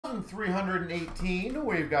2,318.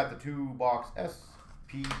 We've got the 2-box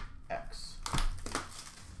SPX.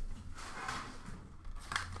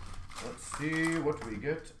 Let's see what we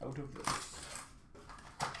get out of this.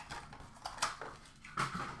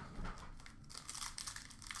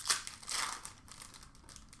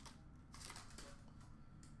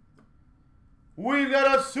 We've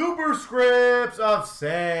got a superscripts of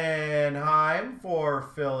Sanheim for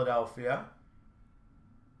Philadelphia.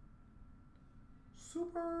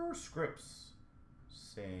 Superscripts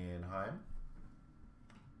Sanheim.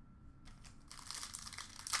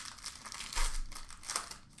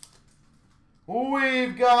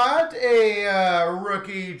 We've got a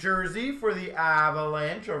rookie jersey for the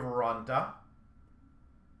Avalanche of Ronta.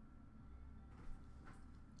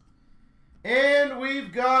 And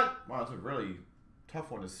we've got, wow, it's a really tough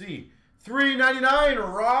one to see. $3.99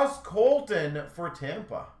 Ross Colton for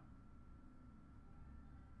Tampa.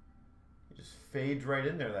 He just fades right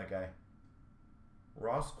in there, that guy.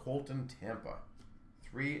 Ross Colton, Tampa.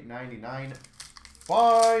 $3.99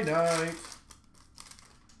 finite.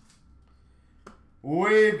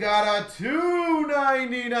 We've got a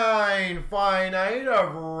 $2.99 finite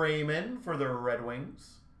of Raymond for the Red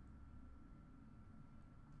Wings.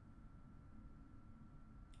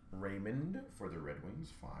 Raymond for the Red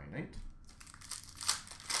Wings, finite.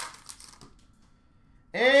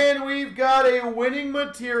 And we've got a winning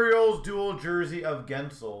materials dual jersey of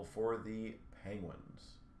Gensel for the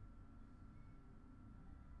Penguins.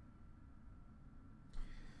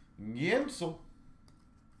 Gensel.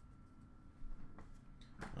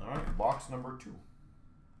 All right, box number 2.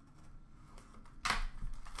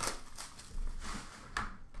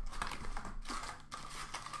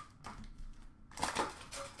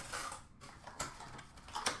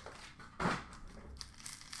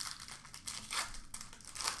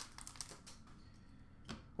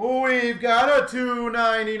 We've got a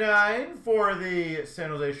 $2.99 for the San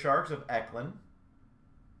Jose Sharks of Eklund.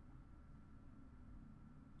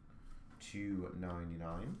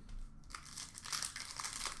 $2.99.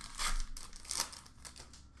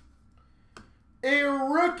 A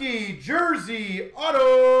rookie jersey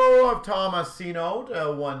auto of Tomasino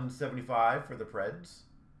to 175 for the Preds.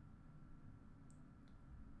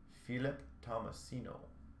 Philip Tomasino.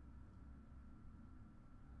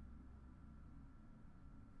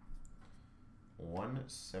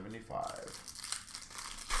 $175.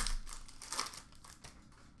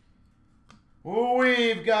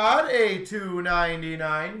 We've got a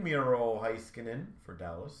 $2.99 Miro Heiskanen for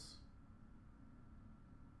Dallas.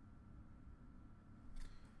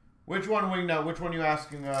 Which one, Wingnut? Which one are you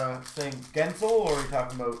asking? Saying Gensel, or are you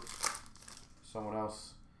talking about someone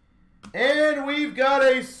else? And we've got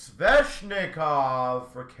a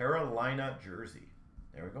Sveshnikov for Carolina jersey.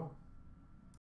 There we go.